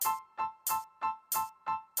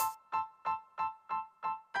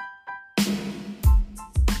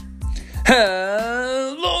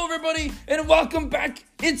Hello everybody and welcome back.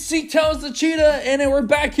 It's C-Tells the Cheetah and we're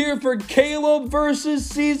back here for Caleb versus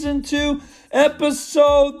Season 2,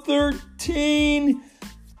 Episode 13.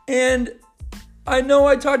 And I know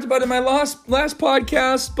I talked about it in my last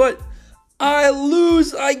podcast, but I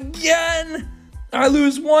lose again. I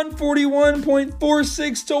lose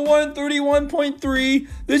 141.46 to 131.3.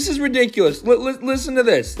 This is ridiculous. Listen to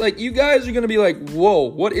this. Like, you guys are going to be like, whoa,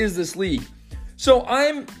 what is this league? So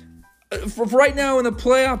for right now in the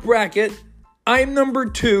playoff bracket, I'm number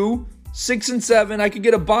 2, 6-7. I could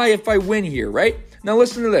get a bye if I win here, right? Now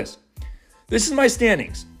listen to this. This is my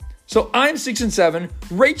standings. So I'm 6-7,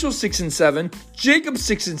 Rachel 6-7, Jacob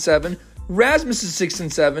 6-7, Rasmus is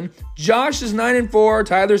 6-7, Josh is 9-4,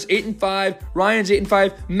 Tyler's 8-5, Ryan's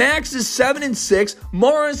 8-5, Max is 7-6,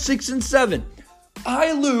 Mara is 6-7.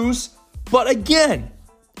 I lose, but again,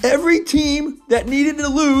 every team that needed to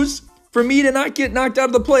lose for me to not get knocked out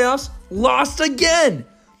of the playoffs lost again.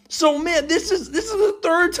 So man, this is the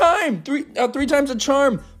third time, three times a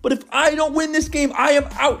charm. But if I don't win this game, I am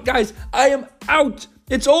out, guys. I am out.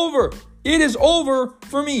 It's over. It is over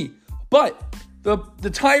for me. But the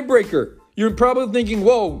tiebreaker, you're probably thinking,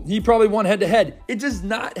 whoa, he probably won head-to-head. It is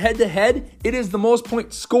not head-to-head. It is the most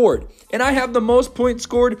points scored. And I have the most points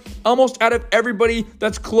scored almost out of everybody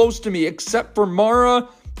that's close to me, except for Mara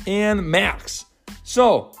and Max.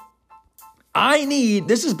 So I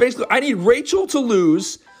need Rachel to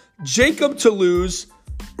lose, Jacob to lose,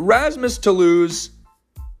 Rasmus to lose.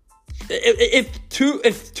 If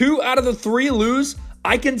two out of the 3 lose,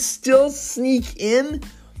 I can still sneak in,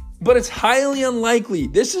 but it's highly unlikely.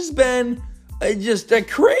 This has been just a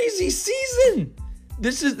crazy season.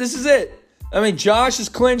 This is it. I mean, Josh is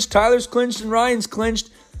clinched, Tyler's clinched, and Ryan's clinched.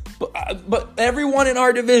 But everyone in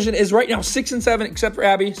our division is right now 6-7, except for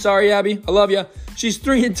Abby. Sorry, Abby. I love you. She's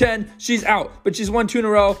 3-10. She's out, but she's won 2 in a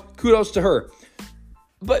row. Kudos to her.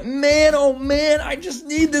 But man, oh man, I just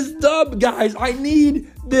need this dub, guys. I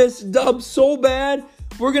need this dub so bad.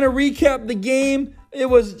 We're going to recap the game. It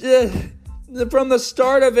was, from the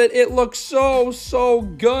start of it, it looked so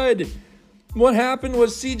good. What happened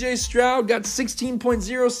was CJ Stroud got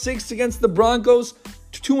 16.06 against the Broncos,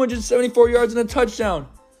 274 yards and a touchdown.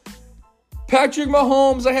 Patrick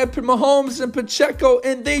Mahomes, I had Mahomes and Pacheco,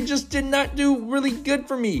 and they just did not do really good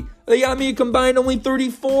for me. They got me combined only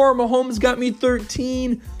 34. Mahomes got me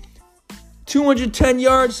 13. 210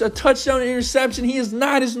 yards, a touchdown, and interception. He is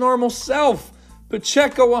not his normal self.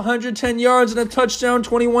 Pacheco, 110 yards and a touchdown,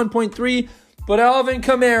 21.3. But Alvin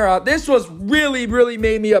Kamara, this was really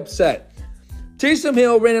made me upset. Taysom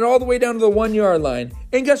Hill ran it all the way down to the 1-yard line.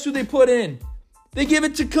 And guess who they put in? They give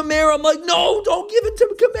it to Kamara. I'm like, no, don't give it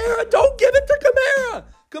to Kamara. Don't give it to Kamara.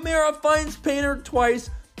 Kamara finds Painter twice.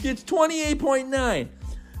 Gets 28.9.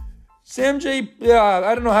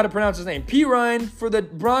 I don't know how to pronounce his name. P. Ryan for the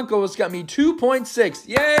Broncos got me 2.6.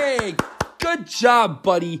 Yay. Good job,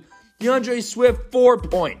 buddy. DeAndre Swift, 4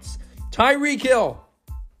 points. Tyreek Hill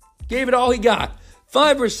gave it all he got.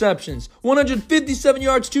 5 receptions, 157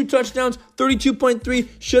 yards, 2 touchdowns, 32.3.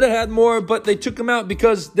 Should have had more, but they took him out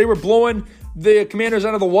because they were blowing the Commanders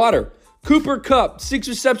out of the water. Cooper Kupp, 6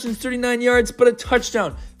 receptions, 39 yards, but a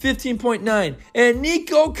touchdown, 15.9. And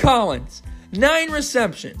Nico Collins, 9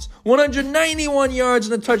 receptions, 191 yards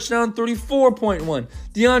and a touchdown, 34.1.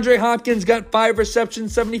 DeAndre Hopkins got 5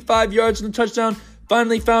 receptions, 75 yards and a touchdown.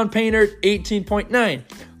 Finally found Painter, 18.9.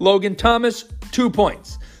 Logan Thomas, 2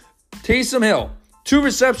 points. Taysom Hill, 2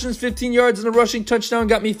 receptions, 15 yards and a rushing touchdown,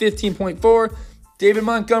 got me 15.4. David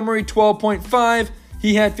Montgomery, 12.5.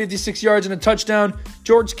 He had 56 yards and a touchdown.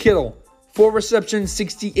 George Kittle, 4 receptions,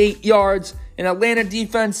 68 yards. And Atlanta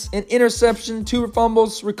defense, an interception, 2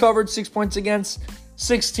 fumbles, recovered, 6 points against,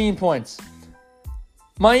 16 points.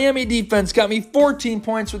 Miami defense got me 14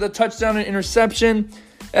 points with a touchdown and interception.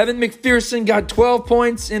 Evan McPherson got 12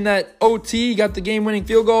 points in that OT, got the game-winning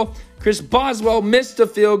field goal. Chris Boswell missed a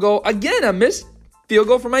field goal. Again, a missed field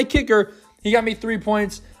goal for my kicker. He got me 3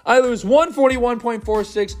 points. I lose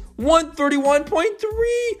 141.46,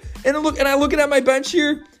 131.3. And I look at my bench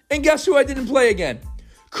here, and guess who I didn't play again?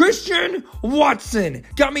 Christian Watson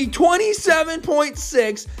got me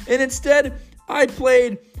 27.6, and instead I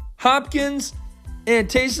played Hopkins and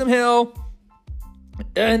Taysom Hill.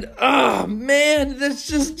 And man, that's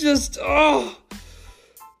just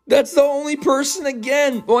that's the only person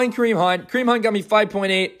again. Well, and Kareem Hunt. Kareem Hunt got me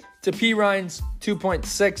 5.8 to P. Ryan's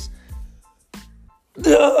 2.6.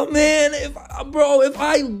 Oh, man, if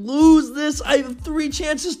I lose this, I have 3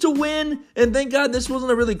 chances to win. And thank God this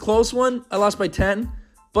wasn't a really close one. I lost by 10.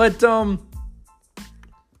 But,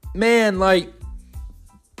 man, like,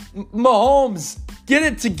 Mahomes Get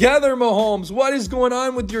it together, Mahomes. What is going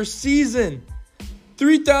on with your season?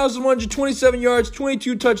 3,127 yards,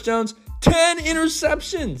 22 touchdowns, 10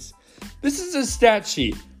 interceptions. This is a stat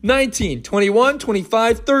sheet. 19, 21,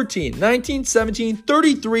 25, 13, 19, 17,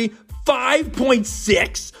 33,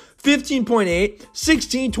 5.6, 15.8,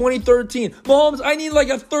 16, 20, 13. Mahomes, I need like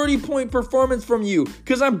a 30-point performance from you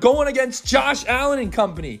because I'm going against Josh Allen and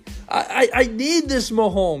company. I need this,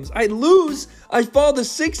 Mahomes. I lose, I fall to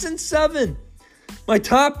 6 and 7. My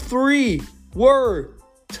top three were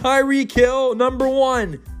Tyreek Hill, number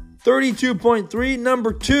 1, 32.3.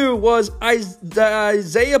 Number 2 was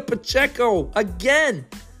Isaiah Pacheco again.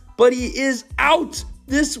 But he is out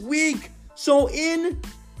this week. So in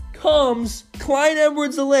comes Clyde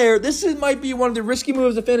Edwards-Helaire. This might be one of the risky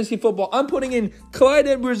moves of fantasy football. I'm putting in Clyde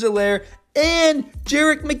Edwards-Helaire and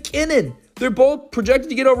Jerick McKinnon. They're both projected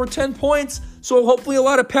to get over 10 points, so hopefully a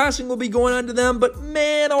lot of passing will be going on to them. But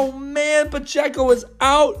man, oh man, Pacheco is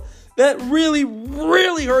out. That really,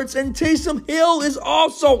 really hurts. And Taysom Hill is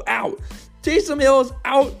also out. Taysom Hill is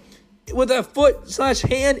out with a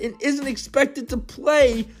foot/hand and isn't expected to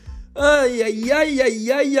play.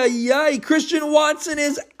 Christian Watson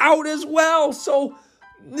is out as well. So,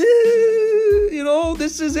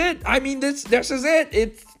 this is it. I mean, this is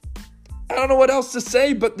it. I don't know what else to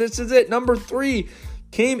say, but this is it. Number 3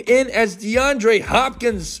 came in as DeAndre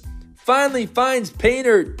Hopkins finally finds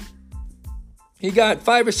Painter. He got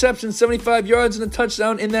 5 receptions, 75 yards, and a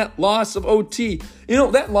touchdown in that loss of OT.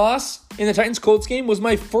 That loss in the Titans-Colts game was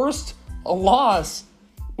my first loss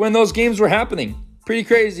when those games were happening. Pretty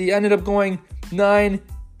crazy. I ended up going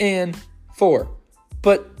 9-4.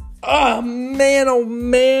 But, oh man.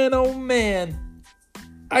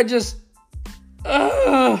 I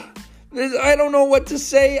don't know what to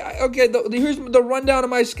say. Okay, here's the rundown of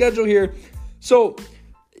my schedule here. So,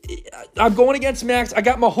 I'm going against Max. I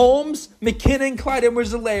got Mahomes, McKinnon, Clyde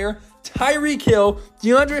Edwards-Helaire, Tyreek Hill,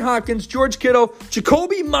 DeAndre Hopkins, George Kittle,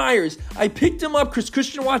 Jacoby Myers. I picked him up because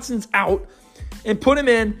Christian Watson's out and put him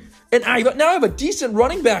in. And now I have a decent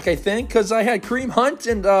running back, I think, because I had Kareem Hunt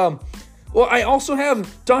and, I also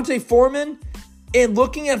have Dante Foreman. And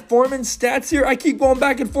looking at Foreman's stats here, I keep going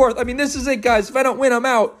back and forth. I mean, this is it, guys. If I don't win, I'm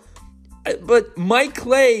out. But Mike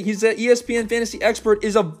Clay, he's an ESPN fantasy expert,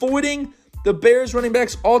 is avoiding the Bears running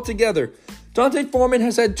backs altogether. Dante Foreman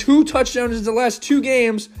has had 2 touchdowns in the last 2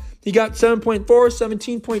 games. He got 7.4,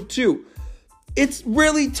 17.2. It's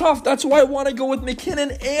really tough. That's why I want to go with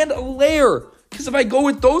McKinnon and Helaire. Because if I go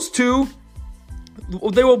with those 2,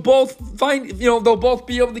 they will both they'll both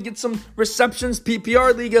be able to get some receptions,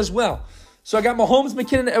 PPR league as well. So I got Mahomes,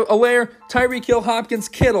 McKinnon, Helaire, Tyreek Hill, Hopkins,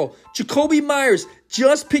 Kittle. Jacoby Myers,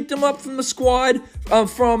 just picked him up from the squad,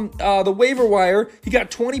 from the waiver wire. He got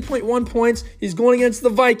 20.1 points. He's going against the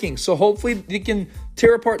Vikings, so hopefully they can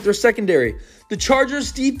tear apart their secondary. The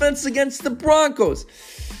Chargers defense against the Broncos.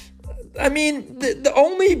 I mean, the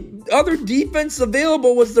only other defense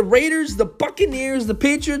available was the Raiders, the Buccaneers, the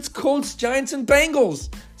Patriots, Colts, Giants, and Bengals.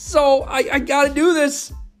 So I got to do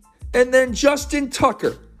this. And then Justin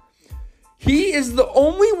Tucker. He is the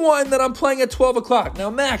only one that I'm playing at 12 o'clock. Now,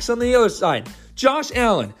 Max on the other side. Josh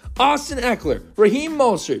Allen, Austin Eckler, Raheem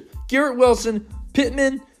Mostert, Garrett Wilson,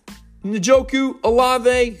 Pittman, Njoku,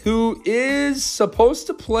 Olave, who is supposed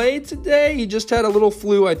to play today. He just had a little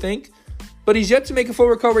flu, I think. But he's yet to make a full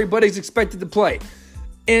recovery, but he's expected to play.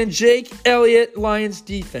 And Jake Elliott, Lions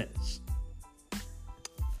defense.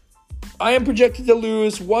 I am projected to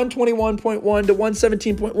lose 121.1 to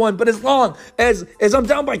 117.1. But as long as I'm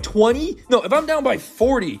down by 20, if I'm down by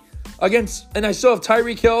 40 and I still have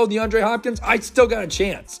Tyreek Hill, DeAndre Hopkins, I still got a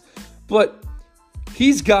chance. But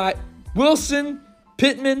he's got Wilson,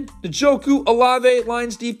 Pittman, Njoku, Olave,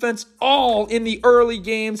 Lions defense, all in the early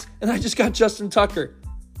games. And I just got Justin Tucker.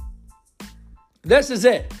 This is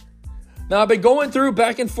it. Now, I've been going through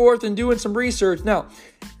back and forth and doing some research. Now,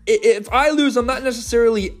 if I lose, I'm not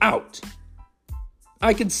necessarily out.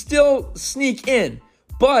 I can still sneak in,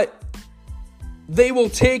 but they will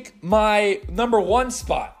take my number 1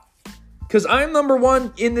 spot because I'm number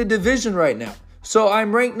 1 in the division right now. So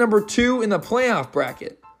I'm ranked number 2 in the playoff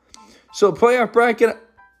bracket. So playoff bracket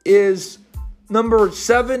is number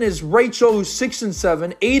 7 is Rachel, who's 6 and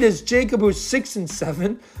 7. 8 is Jacob, who's 6 and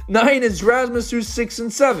 7. 9 is Rasmus, who's 6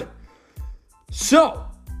 and 7. So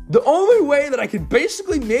the only way that I can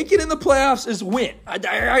basically make it in the playoffs is win. I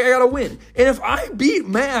gotta win. And if I beat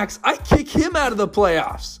Max, I kick him out of the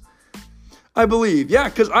playoffs. I believe. Yeah,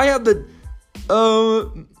 because I have the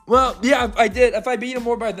if I did, if I beat him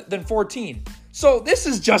more than 14. So this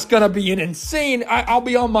is just going to be an insane, I'll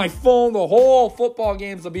be on my phone the whole football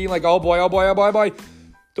games. I'll be like, oh boy.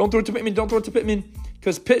 Don't throw it to Pittman.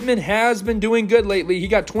 because Pittman has been doing good lately. He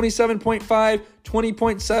got 27.5,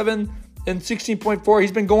 20.7, and 16.4.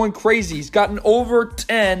 He's been going crazy. He's gotten over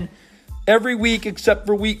 10 every week except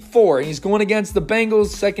for week 4. And he's going against the Bengals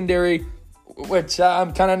secondary, which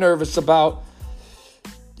I'm kind of nervous about.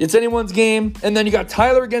 It's anyone's game. And then you got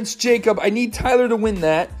Tyler against Jacob. I need Tyler to win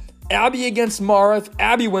that. Abby against Mara. If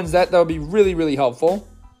Abby wins that would be really, really helpful.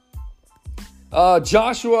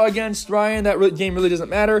 Joshua against Ryan. That game really doesn't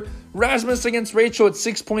matter. Rasmus against Rachel at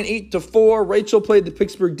 6.8 to 4. Rachel played the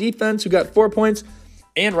Pittsburgh defense, who got 4 points.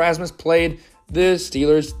 And Rasmus played the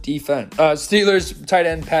Steelers defense. Steelers tight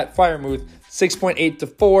end Pat Freiermuth, 6.8 to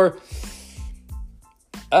 4.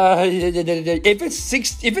 If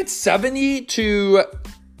it's 70 to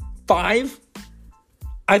 5,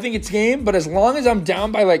 I think it's game. But as long as I'm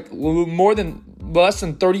down by like less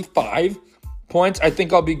than 35 points, I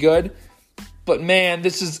think I'll be good. But man,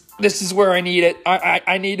 this is where I need it.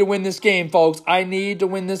 I need to win this game, folks. I need to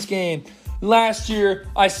win this game. Last year,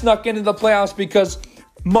 I snuck into the playoffs because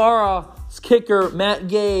Mara's kicker, Matt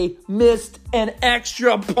Gay, missed an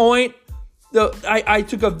extra point. I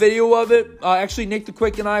took a video of it. Actually, Nick the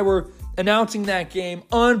Quick and I were announcing that game.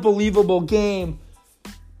 Unbelievable game.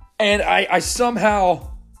 And I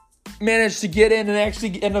somehow managed to get in and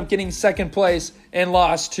actually end up getting second place and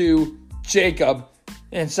lost to Jacob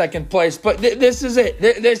in second place. But this is it.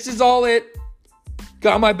 This is all it.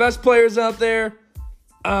 Got my best players out there.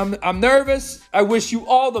 I'm nervous. I wish you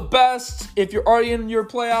all the best. If you're already in your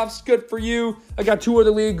playoffs, good for you. I got 2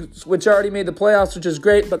 other leagues which already made the playoffs, which is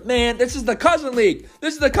great. But man, this is the cousin league.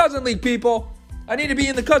 This is the cousin league, people. I need to be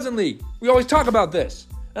in the cousin league. We always talk about this.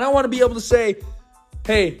 And I want to be able to say,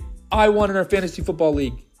 hey, I won in our fantasy football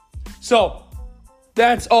league. So,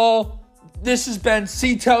 that's all. This has been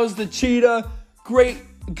C Tells the Cheetah. Great.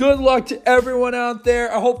 Good luck to everyone out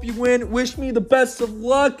there. I hope you win. Wish me the best of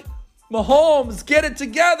luck. Mahomes, get it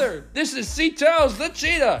together. This is C Tells the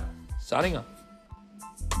Cheetah. Signing off.